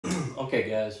Okay,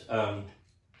 guys, I'm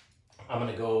going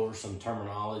to go over some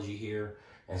terminology here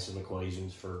and some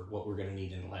equations for what we're going to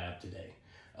need in the lab today.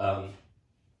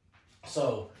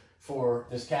 So for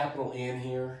this capital N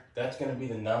here, that's going to be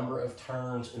the number of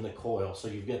turns in the coil. So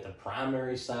you've got the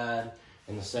primary side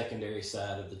and the secondary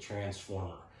side of the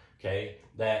transformer. Okay,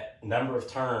 that number of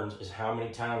turns is how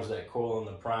many times that coil in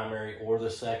the primary or the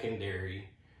secondary,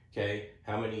 okay,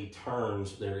 how many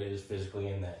turns there is physically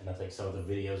in that. And I think some of the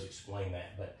videos explain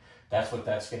that, but that's what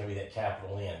that's going to be, that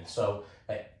capital N. So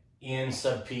that N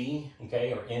sub P,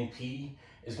 okay, or NP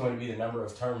is going to be the number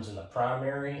of turns in the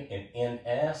primary, and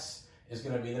NS is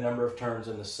going to be the number of turns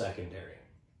in the secondary.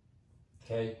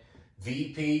 Okay,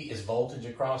 VP is voltage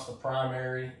across the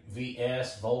primary,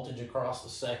 VS, voltage across the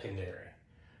secondary.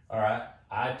 All right,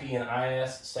 IP and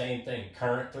IS, same thing,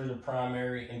 current through the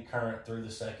primary and current through the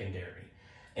secondary.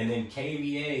 And then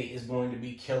KVA is going to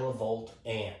be kilovolt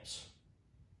amps.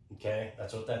 Okay,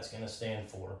 that's what that's going to stand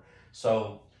for.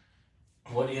 So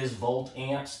what is volt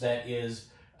amps? That is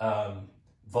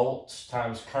volts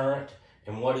times current.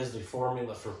 And what is the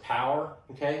formula for power?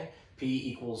 Okay,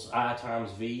 P equals I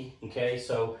times V. Okay,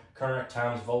 so current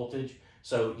times voltage.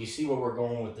 So you see where we're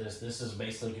going with this. This is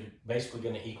basically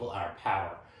going to equal our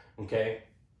power. Okay,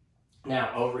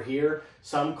 now over here,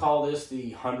 some call this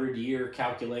the 100-year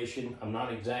calculation. I'm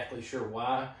not exactly sure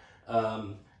why,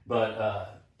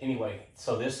 anyway,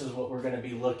 so this is what we're going to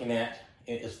be looking at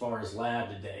as far as lab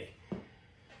today.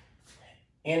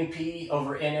 NP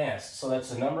over NS, so that's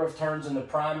the number of turns in the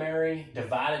primary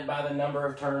divided by the number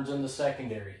of turns in the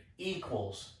secondary,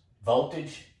 equals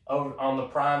voltage on the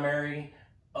primary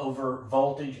over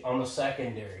voltage on the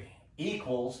secondary,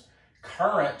 equals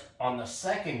current on the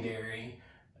secondary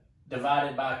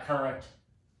divided by current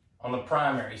on the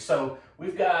primary. So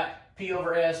we've got P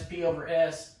over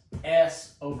S,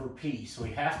 S over P. So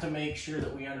we have to make sure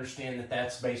that we understand that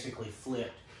that's basically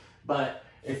flipped. But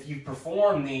if you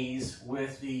perform these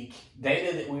with the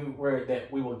data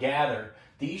that we will gather,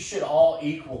 these should all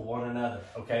equal one another,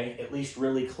 okay? At least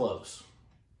really close.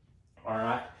 All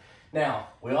right. Now,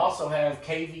 we also have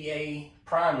KVA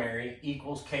primary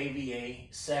equals KVA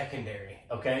secondary,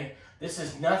 okay? This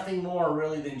is nothing more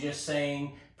really than just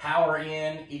saying power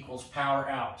in equals power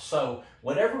out. So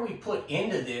whatever we put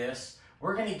into this,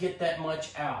 we're going to get that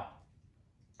much out.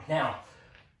 Now,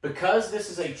 because this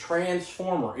is a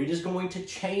transformer, it is going to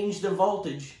change the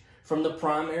voltage from the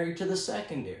primary to the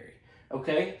secondary,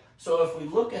 okay? So if we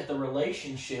look at the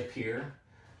relationship here,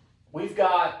 we've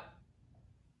got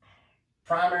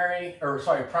primary over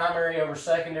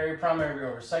secondary, primary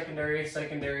over secondary,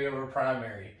 secondary over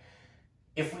primary.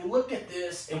 If we look at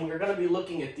this, and we're going to be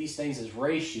looking at these things as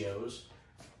ratios,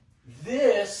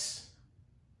 this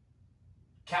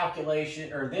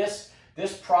calculation, or this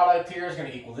product here is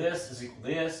going to equal this, is equal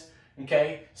this,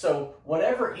 okay? So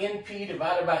whatever NP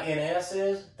divided by NS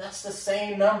is, that's the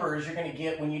same number as you're going to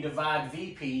get when you divide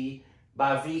VP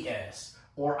by VS,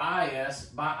 or IS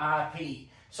by IP.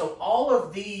 So all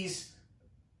of these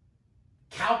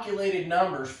calculated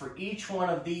numbers for each one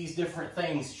of these different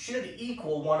things should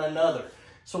equal one another.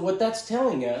 So what that's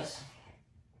telling us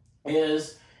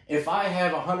is if I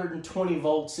have 120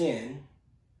 volts in,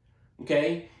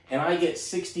 okay, and I get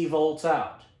 60 volts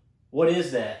out, what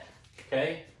is that?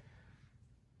 Okay,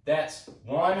 that's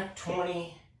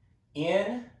 120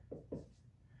 in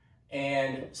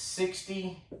and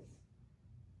 60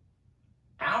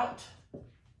 out.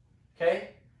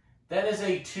 Okay, that is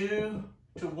a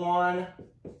 2-to-1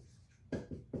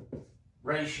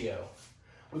 ratio.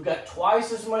 We've got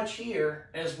twice as much here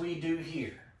as we do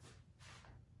here.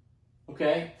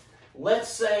 Okay, let's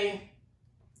say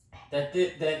that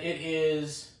it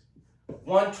is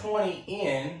 120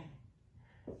 in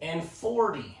and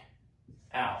 40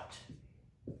 out.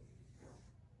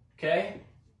 Okay,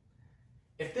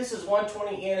 if this is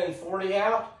 120 in and 40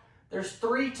 out, there's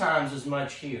 3 times as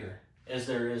much here as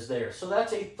there is there. So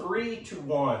that's a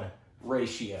 3-to-1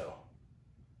 ratio.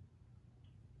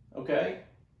 Okay?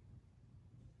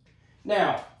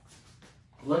 Now,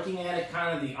 looking at it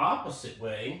kind of the opposite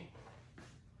way,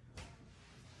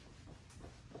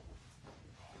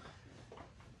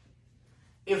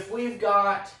 if we've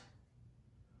got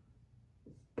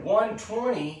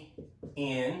 120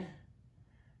 in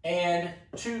and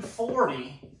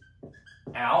 240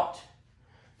 out,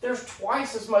 there's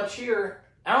twice as much here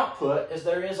output as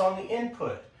there is on the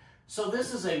input. So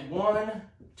this is a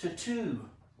 1-to-2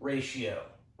 ratio.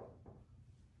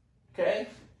 Okay?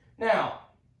 Now,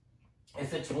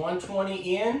 if it's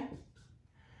 120 in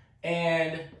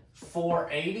and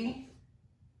 480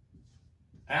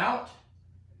 out,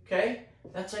 okay,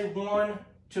 that's a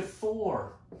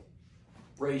 1-to-4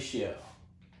 ratio.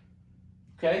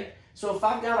 Okay, so if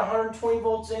I've got 120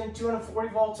 volts in, 240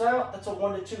 volts out, that's a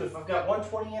 1 to 2. If I've got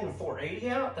 120 in and 480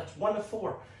 out, that's 1 to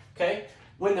 4. Okay,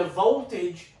 when the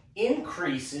voltage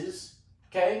increases,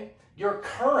 okay, your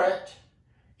current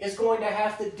is going to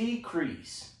have to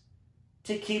decrease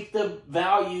to keep the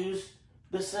values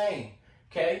the same.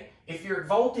 Okay, if your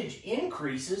voltage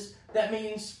increases, that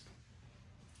means,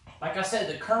 like I said,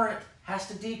 the current has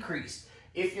to decrease.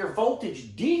 If your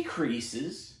voltage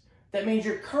decreases, that means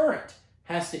your current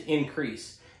has to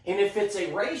increase. And if it's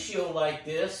a ratio like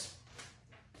this,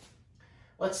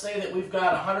 let's say that we've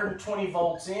got 120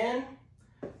 volts in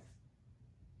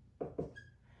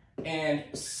and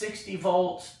 60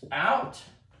 volts out,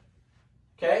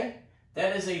 okay?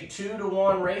 That is a 2 to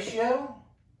 1 ratio.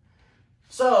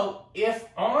 So if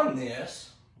on this,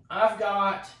 I've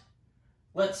got,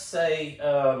 let's say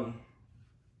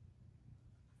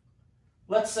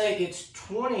it's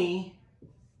 20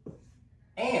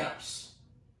 amps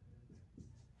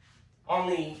on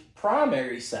the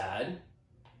primary side,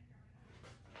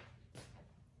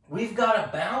 we've got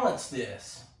to balance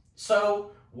this.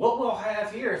 So what we'll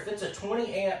have here, if it's a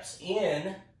 20 amps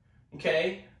in,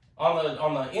 okay,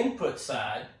 on the input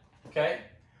side, okay,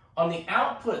 on the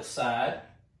output side,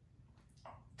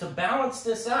 to balance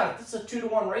this out, if it's a 2 to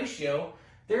 1 ratio,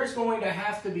 there's going to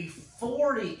have to be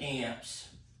 40 amps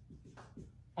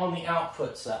on the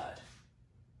output side.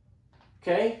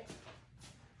 Okay?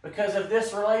 Because of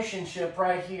this relationship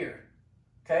right here.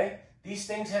 Okay? These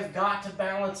things have got to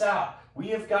balance out. We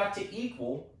have got to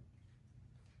equal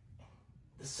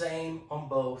the same on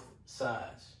both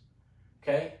sides.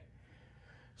 Okay?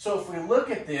 So if we look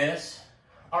at this,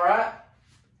 all right,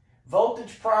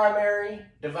 voltage primary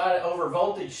divided over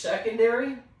voltage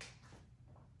secondary.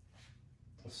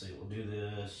 Let's see, we'll do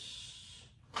this.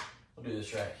 We'll do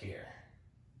this right here.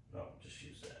 No, just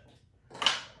use that.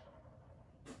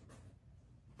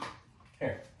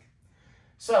 Here.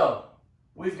 So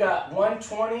we've got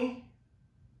 120.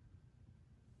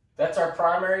 That's our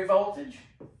primary voltage.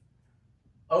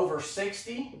 Over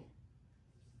 60,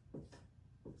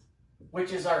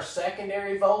 which is our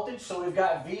secondary voltage. So we've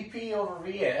got VP over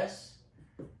VS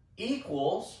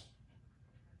equals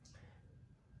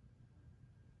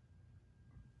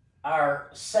our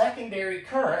secondary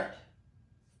current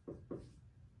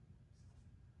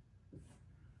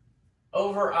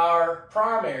over our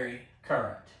primary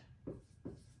current.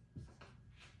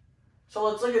 So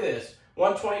let's look at this.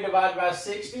 120 divided by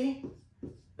 60,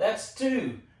 that's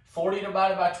 2. 40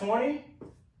 divided by 20,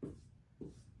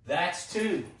 that's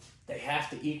 2. They have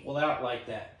to equal out like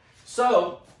that.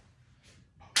 So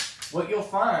what you'll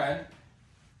find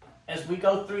as we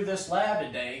go through this lab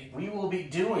today, we will be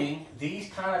doing these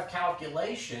kind of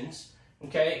calculations,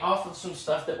 okay, off of some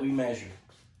stuff that we measure,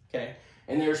 okay?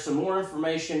 And there's some more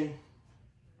information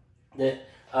that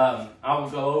I will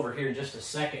go over here in just a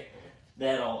second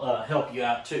that'll help you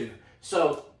out too.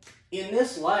 So in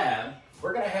this lab,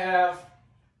 we're going to have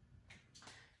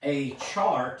a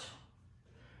chart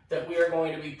that we are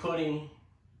going to be putting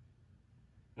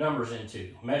numbers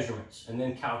into, measurements, and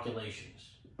then calculations.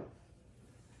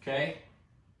 Okay?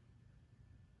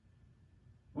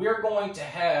 We are going to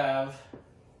have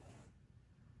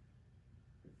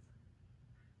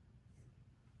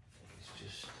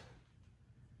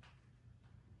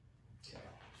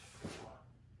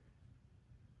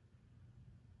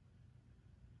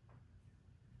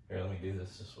here, let me do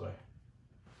this way.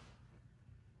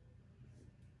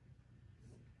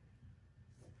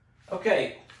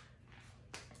 Okay,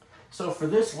 so for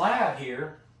this lab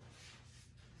here,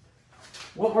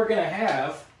 what we're going to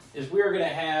have is we're going to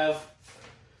have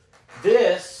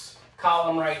this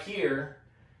column right here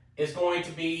is going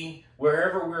to be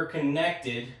wherever we're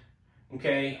connected,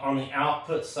 okay, on the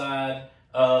output side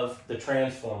of the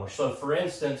transformer. So for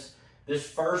instance, this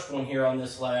first one here on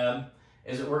this lab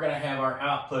is that we're going to have our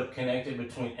output connected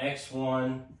between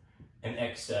X1 and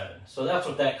X7. So that's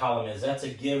what that column is. That's a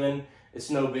given. It's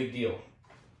no big deal.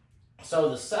 So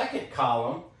the second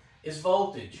column is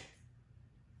voltage.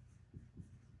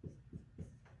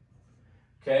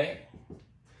 Okay?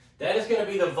 That is going to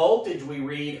be the voltage we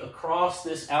read across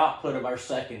this output of our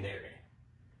secondary.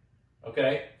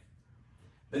 Okay?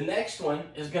 The next one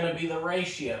is going to be the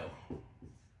ratio.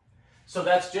 So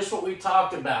that's just what we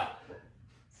talked about.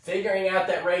 Figuring out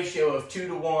that ratio of 2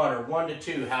 to 1 or 1 to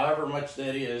 2, however much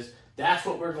that is, that's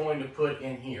what we're going to put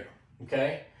in here.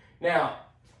 Okay? Now,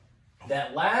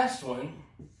 that last one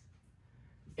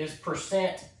is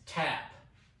percent tap,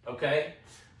 okay?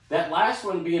 That last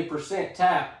one being percent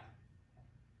tap,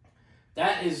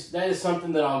 that is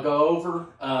something that I'll go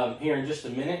over here in just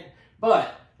a minute.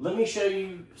 But let me show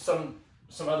you some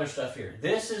some other stuff here.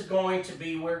 This is going to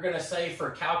be, we're going to say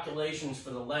for calculations for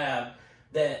the lab,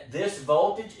 that this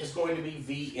voltage is going to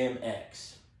be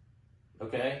VMX.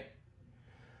 Okay?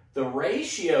 The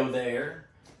ratio there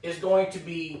is going to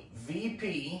be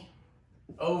VP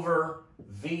over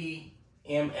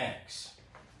VMX.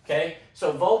 Okay?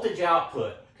 So voltage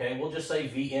output, okay, we'll just say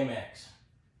VMX.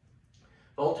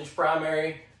 Voltage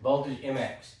primary, voltage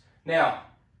MX. Now,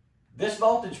 this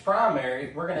voltage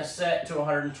primary, we're going to set to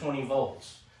 120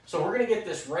 volts. So we're going to get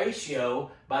this ratio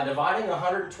by dividing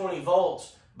 120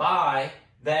 volts by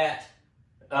that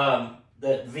the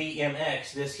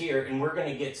VMX, this here, and we're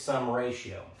going to get some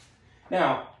ratio.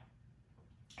 Now,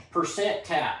 percent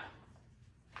tap.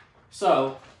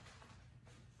 So,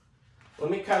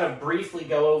 let me kind of briefly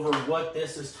go over what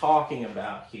this is talking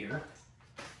about here.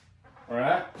 All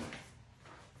right?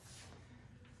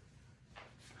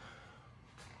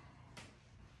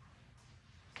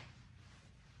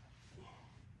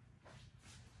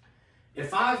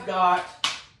 If I've got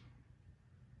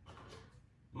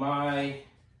my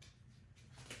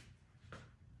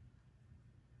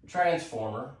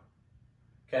transformer,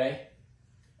 okay,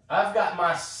 I've got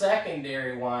my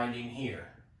secondary winding here.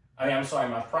 I'm sorry,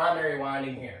 my primary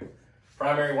winding here.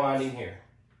 Primary winding here.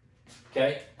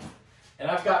 Okay?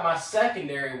 And I've got my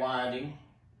secondary winding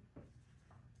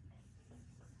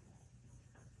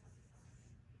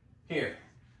here.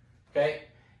 Okay?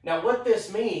 Now what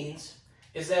this means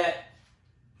is that,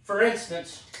 for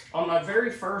instance, on my very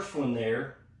first one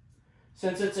there,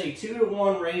 since it's a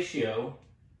 2-to-1 ratio,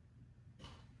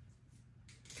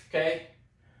 okay,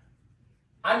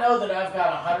 I know that I've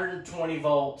got 120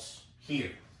 volts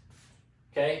here.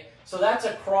 Okay, so that's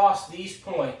across these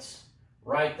points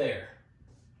right there.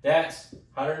 That's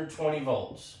 120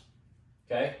 volts.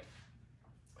 Okay,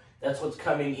 that's what's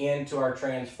coming into our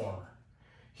transformer.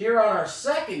 Here on our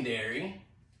secondary,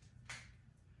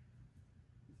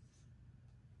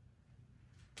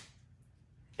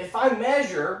 if I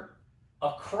measure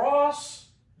across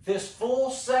this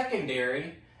full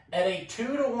secondary at a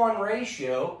 2-to-1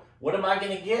 ratio, what am I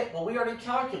going to get? Well, we already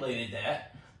calculated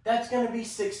that. That's going to be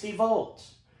 60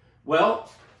 volts.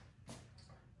 Well,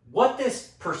 what this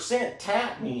percent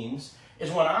tap means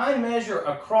is when I measure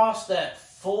across that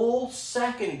full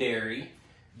secondary,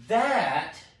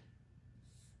 that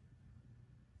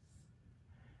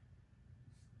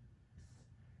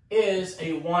is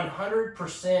a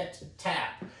 100%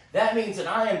 tap. That means that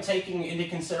I am taking into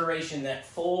consideration that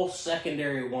full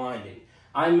secondary winding.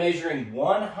 I'm measuring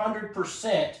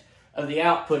 100% of the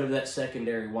output of that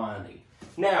secondary winding.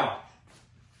 Now,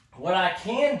 what I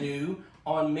can do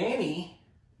on many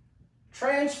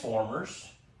transformers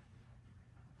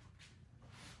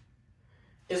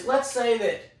is, let's say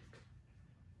that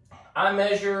I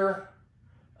measure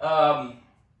from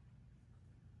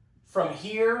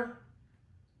here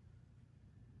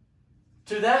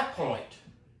to that point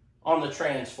on the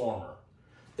transformer.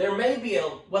 There may be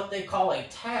what they call a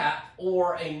tap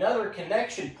or another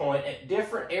connection point at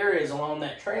different areas along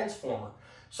that transformer.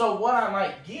 So what I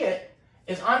might get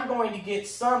is I'm going to get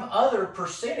some other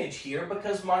percentage here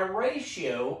because my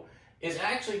ratio is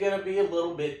actually going to be a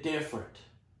little bit different.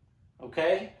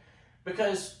 Okay?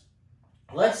 Because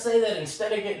let's say that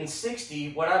instead of getting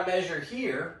 60, what I measure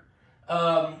here,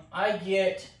 I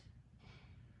get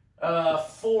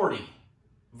 40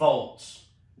 volts.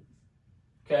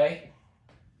 Okay?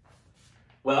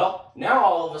 Well, now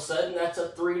all of a sudden that's a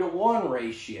 3-to-1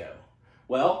 ratio.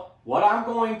 Well, what I'm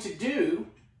going to do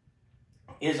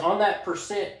is on that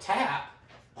percent tap,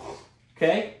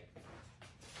 okay,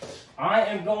 I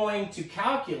am going to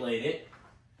calculate it,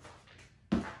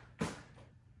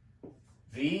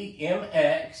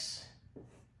 VMX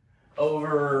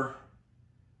over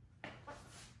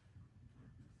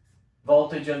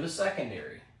voltage of the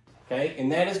secondary, okay,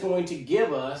 and that is going to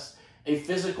give us a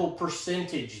physical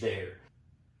percentage there.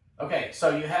 Okay,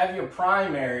 so you have your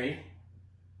primary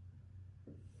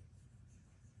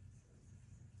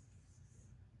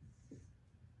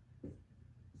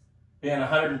being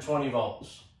 120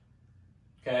 volts,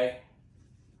 okay?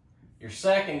 Your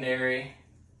secondary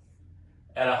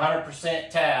at 100%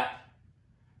 tap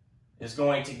is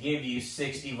going to give you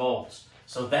 60 volts.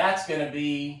 So that's going to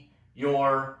be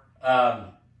your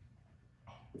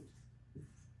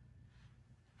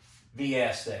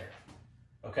VS there,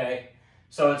 okay?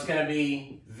 So it's going to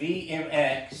be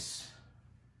VMX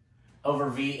over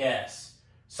VS.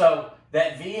 So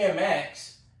that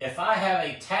VMX, if I have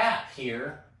a tap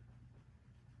here,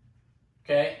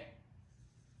 okay,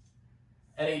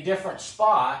 at a different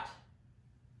spot,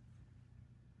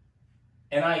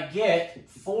 and I get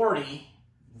 40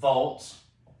 volts,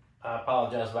 I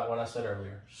apologize about what I said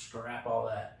earlier. Scrap all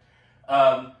that.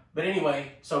 But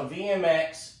anyway, so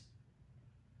VMX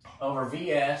over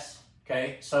VS,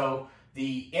 okay? So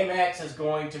the MX is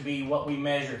going to be what we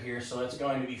measure here. So it's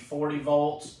going to be 40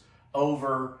 volts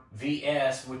over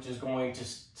VS, which is going to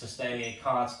stay a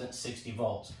constant 60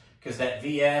 volts because that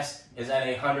VS is at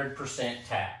 100%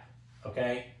 tap,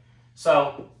 okay?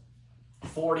 So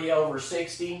 40 over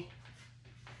 60,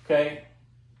 okay?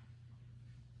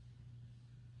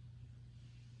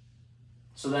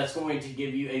 So that's going to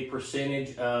give you a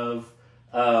percentage of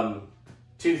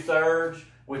 2/3,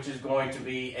 which is going to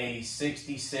be a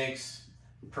 66%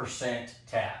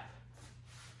 tap.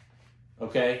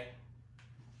 Okay?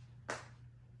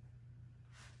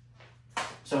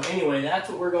 So anyway, that's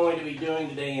what we're going to be doing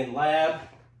today in lab.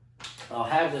 I'll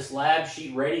have this lab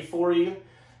sheet ready for you,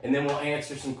 and then we'll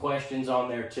answer some questions on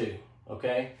there too.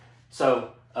 Okay?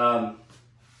 So,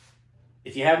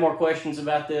 if you have more questions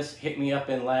about this, hit me up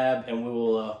in lab and we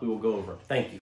will go over them. Thank you.